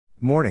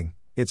Morning,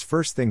 it's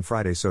First Thing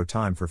Friday, so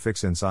time for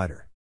Fix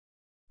Insider.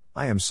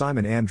 I am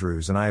Simon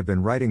Andrews and I have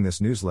been writing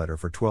this newsletter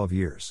for 12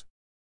 years.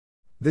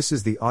 This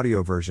is the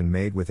audio version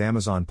made with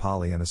Amazon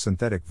Polly and a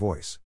synthetic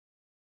voice.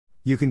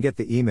 You can get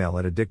the email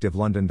at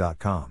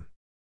addictivelondon.com.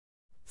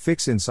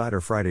 Fix Insider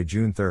Friday,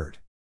 June 3rd.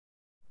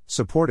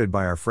 Supported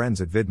by our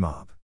friends at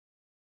VidMob.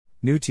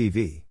 New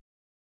TV.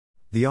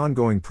 The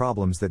ongoing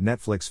problems that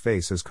Netflix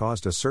face has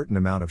caused a certain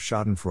amount of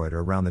schadenfreude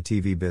around the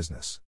TV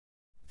business.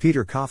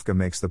 Peter Kafka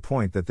makes the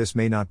point that this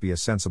may not be a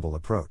sensible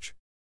approach.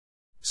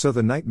 So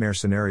the nightmare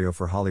scenario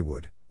for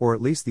Hollywood, or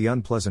at least the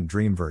unpleasant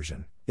dream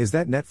version, is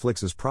that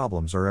Netflix's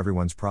problems are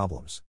everyone's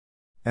problems.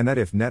 And that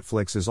if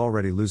Netflix is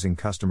already losing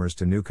customers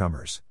to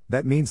newcomers,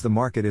 that means the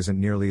market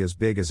isn't nearly as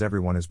big as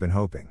everyone has been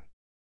hoping.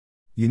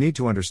 You need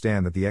to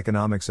understand that the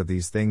economics of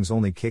these things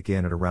only kick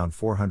in at around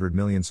 400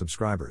 million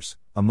subscribers,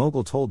 a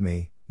mogul told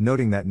me,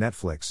 noting that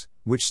Netflix,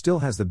 which still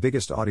has the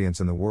biggest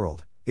audience in the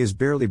world, is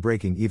barely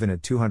breaking even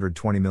at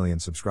 220 million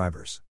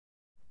subscribers.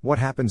 What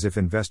happens if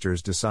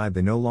investors decide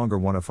they no longer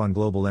want to fund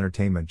global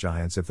entertainment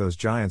giants if those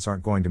giants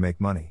aren't going to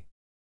make money?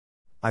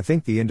 I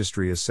think the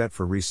industry is set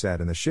for reset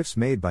and the shifts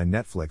made by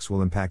Netflix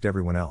will impact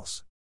everyone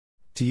else.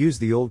 To use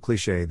the old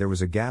cliche, there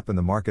was a gap in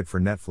the market for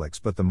Netflix,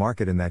 but the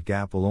market in that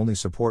gap will only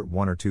support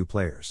one or two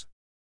players.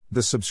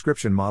 The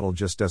subscription model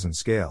just doesn't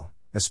scale,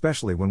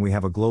 especially when we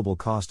have a global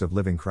cost of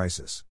living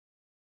crisis.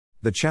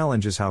 The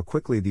challenge is how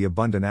quickly the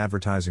abundant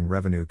advertising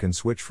revenue can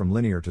switch from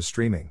linear to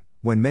streaming,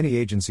 when many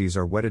agencies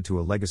are wedded to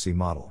a legacy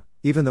model,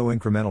 even though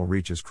incremental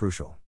reach is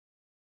crucial.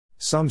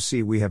 Some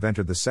see we have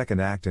entered the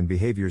second act and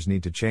behaviors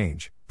need to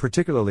change,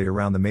 particularly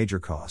around the major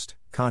cost,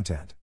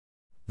 content.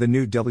 The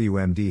new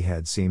WMD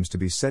head seems to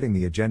be setting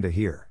the agenda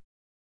here.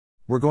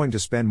 We're going to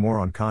spend more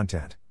on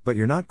content, but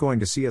you're not going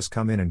to see us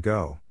come in and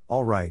go,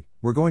 all right,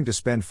 we're going to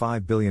spend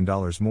 $5 billion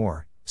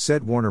more,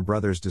 said Warner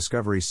Bros.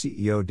 Discovery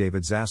CEO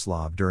David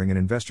Zaslav during an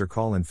investor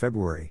call in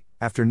February,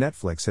 after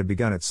Netflix had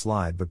begun its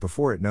slide but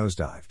before it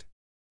nosedived.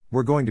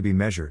 We're going to be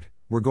measured,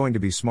 we're going to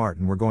be smart,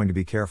 and we're going to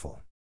be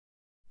careful.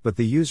 But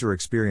the user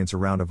experience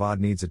around AVOD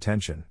needs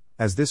attention,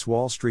 as this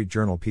Wall Street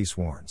Journal piece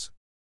warns.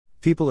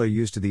 People are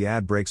used to the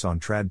ad breaks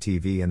on trad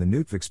TV and the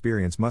NUTV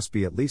experience must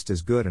be at least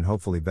as good and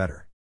hopefully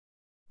better.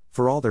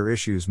 For all their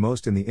issues,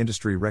 most in the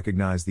industry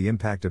recognize the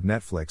impact of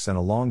Netflix, and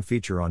a long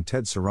feature on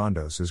Ted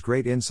Sarandos is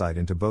great insight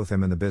into both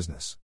him and the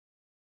business.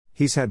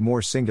 He's had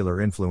more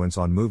singular influence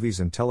on movies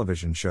and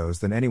television shows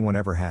than anyone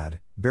ever had,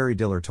 Barry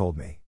Diller told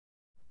me.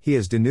 He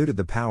has denuded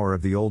the power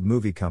of the old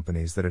movie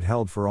companies that had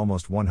held for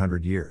almost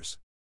 100 years.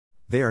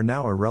 They are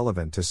now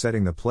irrelevant to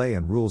setting the play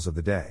and rules of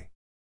the day.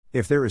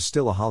 If there is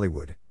still a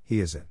Hollywood, he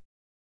is it.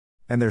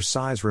 And their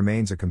size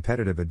remains a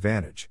competitive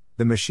advantage.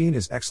 The machine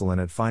is excellent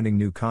at finding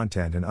new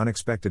content in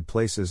unexpected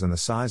places, and the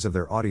size of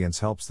their audience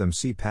helps them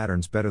see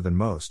patterns better than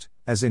most,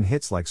 as in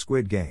hits like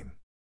Squid Game.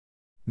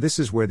 This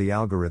is where the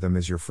algorithm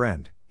is your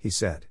friend, he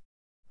said.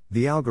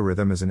 The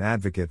algorithm is an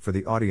advocate for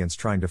the audience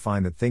trying to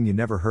find that thing you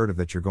never heard of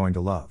that you're going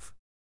to love.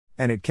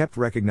 And it kept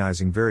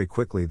recognizing very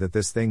quickly that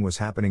this thing was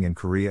happening in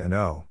Korea, and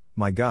oh,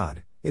 my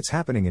God, it's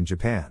happening in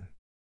Japan.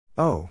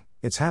 Oh,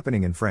 it's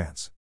happening in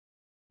France.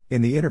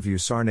 In the interview,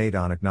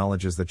 Sarnadon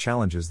acknowledges the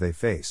challenges they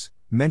face,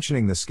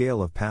 mentioning the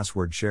scale of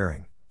password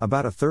sharing.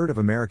 About a third of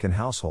American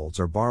households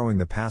are borrowing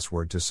the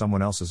password to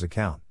someone else's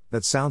account.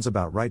 That sounds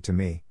about right to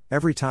me.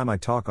 Every time I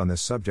talk on this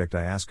subject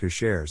I ask who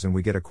shares, and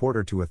we get a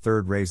quarter to a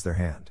third raise their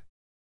hand.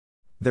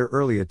 Their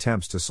early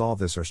attempts to solve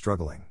this are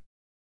struggling.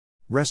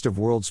 Rest of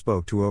World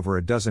spoke to over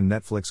a dozen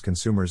Netflix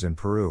consumers in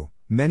Peru,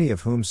 many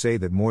of whom say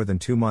that more than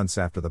 2 months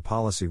after the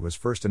policy was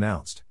first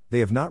announced, they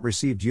have not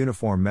received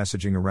uniform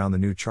messaging around the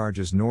new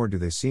charges, nor do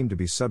they seem to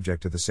be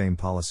subject to the same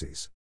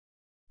policies.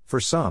 For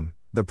some,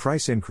 the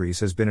price increase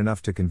has been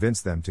enough to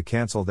convince them to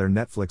cancel their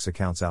Netflix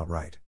accounts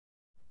outright.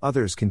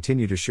 Others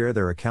continue to share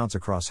their accounts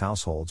across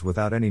households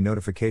without any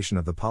notification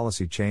of the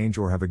policy change,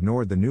 or have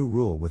ignored the new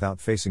rule without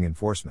facing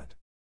enforcement.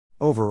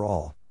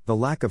 Overall, the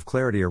lack of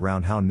clarity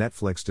around how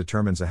Netflix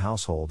determines a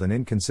household and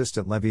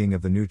inconsistent levying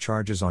of the new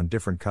charges on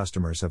different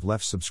customers have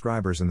left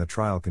subscribers in the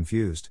trial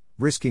confused,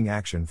 risking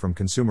action from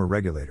consumer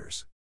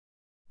regulators.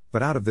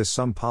 But out of this,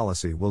 some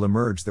policy will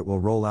emerge that will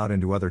roll out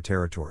into other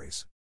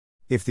territories.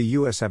 If the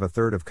US have a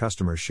third of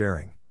customers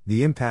sharing,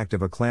 the impact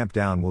of a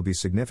clampdown will be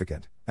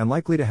significant, and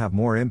likely to have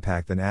more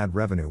impact than ad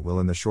revenue will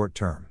in the short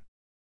term.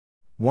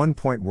 One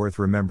point worth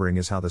remembering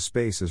is how the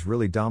space is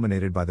really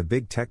dominated by the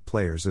big tech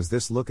players, as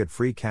this look at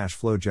free cash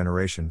flow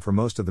generation for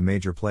most of the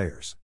major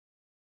players.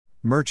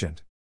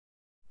 Merchant.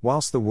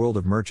 Whilst the world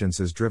of merchants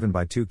is driven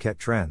by two key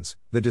trends,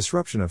 the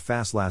disruption of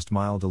fast last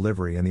mile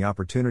delivery and the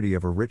opportunity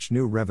of a rich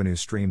new revenue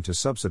stream to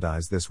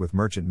subsidize this with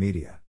merchant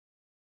media.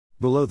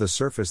 Below the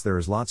surface there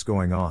is lots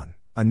going on,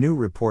 a new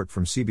report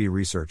from CB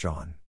Research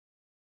on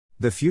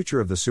the future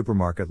of the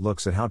supermarket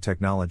looks at how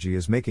technology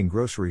is making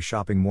grocery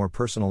shopping more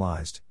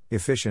personalized,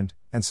 efficient,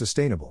 and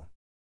sustainable.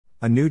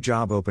 A new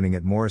job opening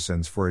at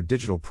Morrisons for a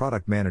digital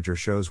product manager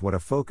shows what a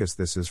focus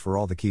this is for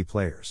all the key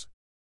players.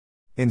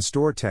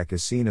 In-store tech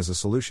is seen as a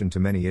solution to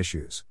many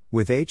issues,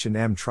 with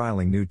H&M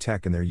trialing new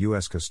tech in their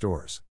US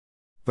stores.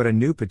 But a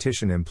new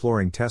petition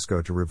imploring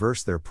Tesco to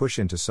reverse their push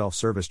into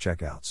self-service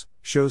checkouts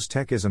shows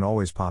tech isn't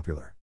always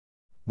popular.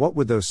 What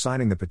would those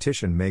signing the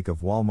petition make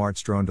of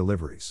Walmart's drone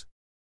deliveries?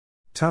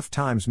 Tough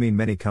times mean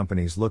many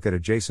companies look at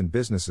adjacent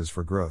businesses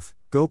for growth.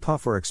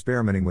 GoPuff are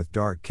experimenting with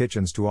dark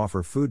kitchens to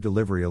offer food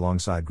delivery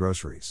alongside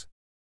groceries.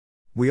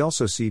 We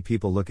also see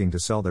people looking to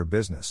sell their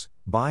business.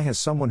 Buy has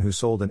someone who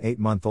sold an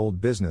 8-month-old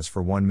business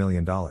for $1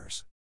 million.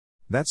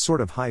 That sort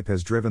of hype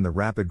has driven the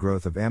rapid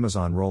growth of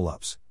Amazon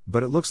roll-ups,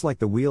 but it looks like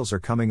the wheels are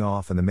coming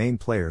off and the main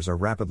players are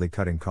rapidly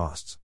cutting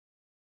costs.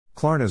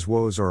 Klarna's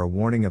woes are a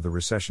warning of the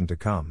recession to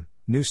come,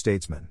 New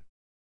Statesman.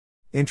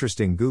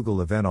 Interesting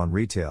Google event on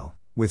retail,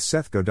 with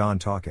Seth Godin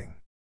talking.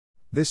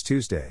 This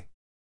Tuesday.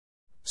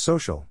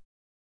 Social.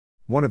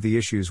 One of the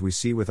issues we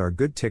see with our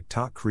good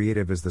TikTok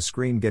creative is the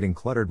screen getting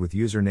cluttered with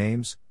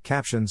usernames,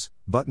 captions,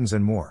 buttons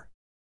and more.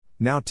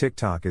 Now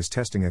TikTok is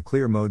testing a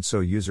clear mode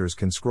so users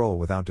can scroll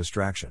without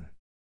distraction.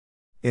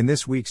 In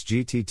this week's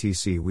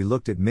GTTC we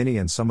looked at Mini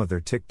and some of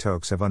their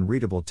TikToks have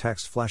unreadable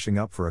text flashing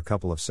up for a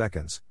couple of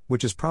seconds,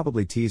 which is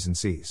probably T's and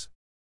C's.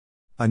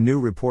 A new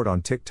report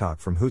on TikTok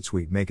from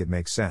Hootsuite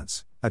make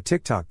sense. A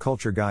TikTok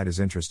culture guide is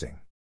interesting.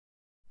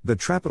 The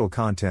Trapital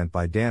content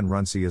by Dan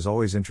Runcie is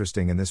always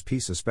interesting and this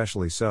piece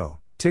especially so,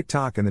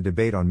 TikTok and the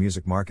debate on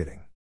music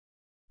marketing.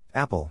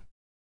 Apple.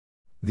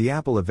 The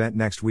Apple event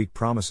next week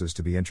promises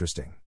to be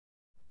interesting.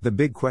 The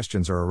big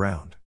questions are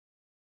around.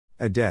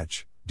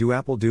 Adech, do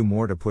Apple do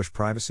more to push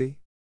privacy?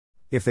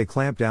 If they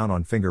clamp down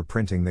on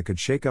fingerprinting that could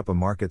shake up a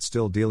market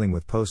still dealing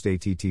with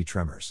post-ATT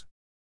tremors.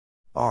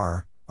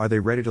 Are they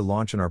ready to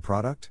launch in our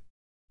product?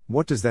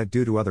 What does that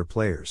do to other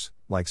players,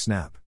 like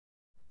Snap?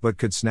 But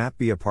could Snap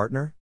be a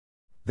partner?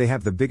 They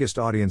have the biggest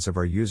audience of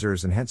our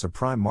users and hence a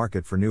prime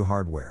market for new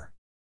hardware.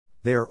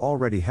 They are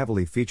already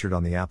heavily featured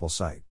on the Apple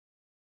site.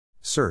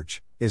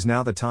 Search, is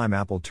now the time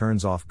Apple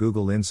turns off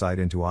Google Insight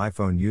into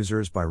iPhone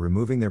users by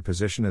removing their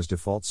position as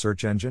default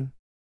search engine?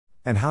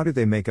 And how do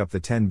they make up the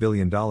 $10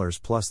 billion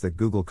plus that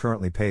Google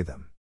currently pay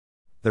them?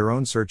 Their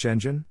own search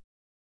engine?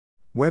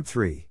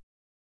 Web3.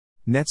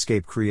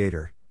 Netscape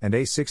creator, and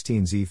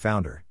A16Z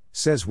founder,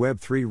 says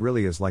Web3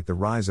 really is like the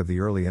rise of the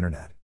early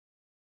internet.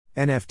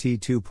 NFT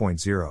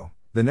 2.0,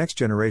 the next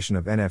generation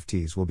of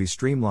NFTs will be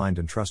streamlined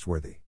and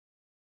trustworthy.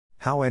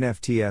 How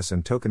NFTs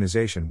and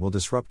tokenization will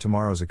disrupt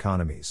tomorrow's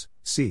economies,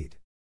 Seed.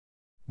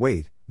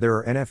 Wait, there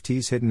are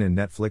NFTs hidden in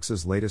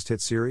Netflix's latest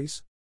hit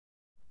series?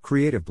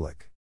 Creative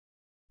Blick.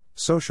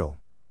 Social.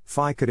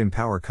 Fi could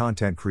empower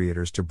content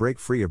creators to break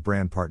free of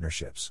brand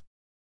partnerships.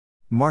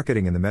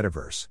 Marketing in the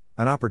metaverse,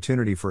 an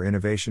opportunity for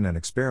innovation and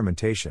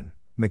experimentation,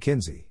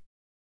 McKinsey.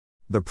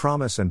 The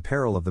promise and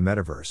peril of the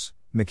metaverse,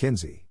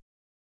 McKinsey.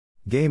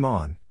 Game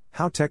on,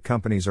 how tech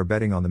companies are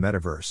betting on the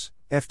metaverse,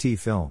 FT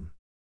Film.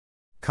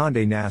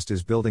 Condé Nast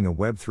is building a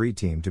Web3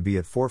 team to be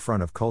at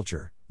forefront of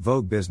culture,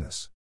 Vogue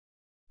Business.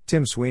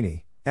 Tim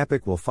Sweeney,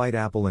 Epic will fight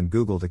Apple and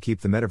Google to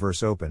keep the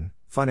metaverse open,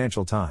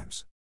 Financial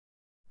Times.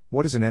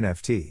 What is an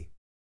NFT?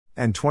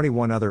 And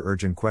 21 other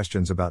urgent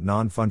questions about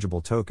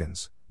non-fungible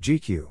tokens,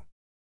 GQ.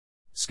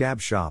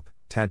 Scab Shop,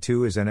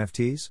 tattoo is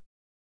NFTs?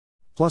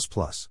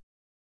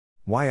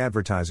 Why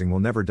advertising will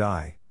never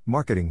die,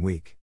 Marketing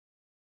Week.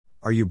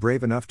 Are you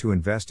brave enough to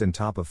invest in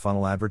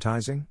top-of-funnel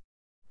advertising?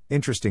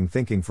 Interesting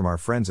thinking from our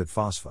friends at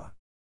FOSFA.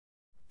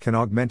 Can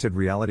augmented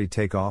reality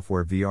take off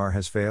where VR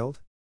has failed?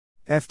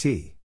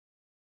 FT.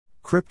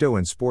 Crypto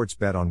and sports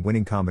bet on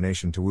winning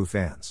combination to woo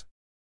fans.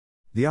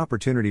 The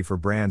opportunity for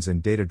brands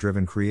in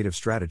data-driven creative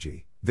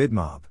strategy,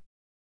 VidMob.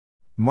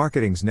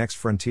 Marketing's next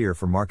frontier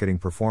for marketing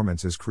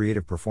performance is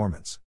creative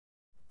performance.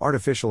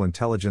 Artificial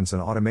intelligence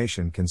and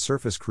automation can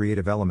surface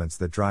creative elements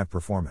that drive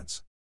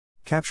performance.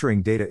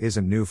 Capturing data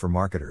isn't new for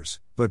marketers,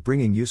 but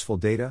bringing useful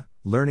data,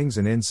 learnings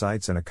and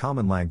insights and a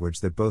common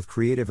language that both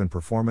creative and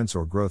performance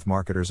or growth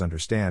marketers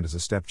understand is a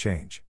step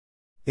change.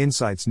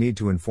 Insights need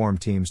to inform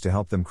teams to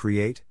help them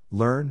create,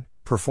 learn,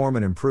 perform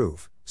and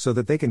improve, so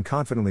that they can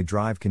confidently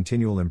drive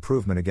continual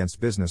improvement against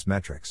business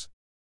metrics.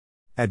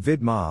 At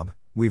VidMob,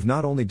 we've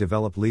not only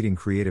developed leading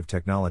creative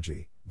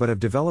technology, but have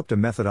developed a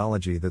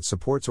methodology that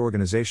supports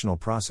organizational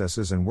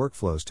processes and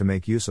workflows to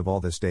make use of all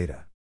this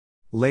data.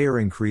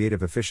 Layering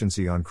creative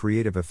efficiency on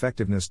creative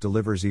effectiveness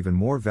delivers even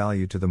more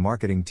value to the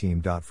marketing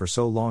team. For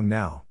so long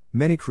now,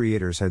 many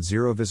creators had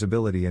zero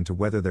visibility into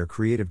whether their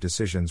creative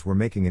decisions were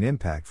making an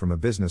impact from a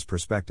business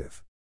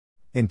perspective.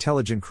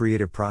 Intelligent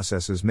creative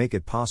processes make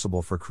it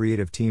possible for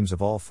creative teams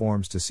of all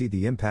forms to see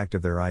the impact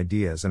of their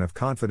ideas and have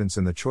confidence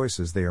in the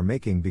choices they are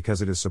making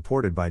because it is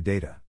supported by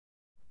data.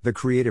 The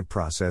creative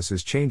process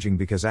is changing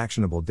because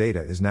actionable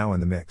data is now in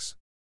the mix.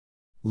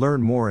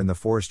 Learn more in the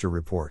Forrester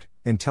Report.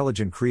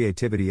 Intelligent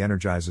creativity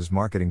energizes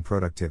marketing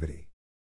productivity.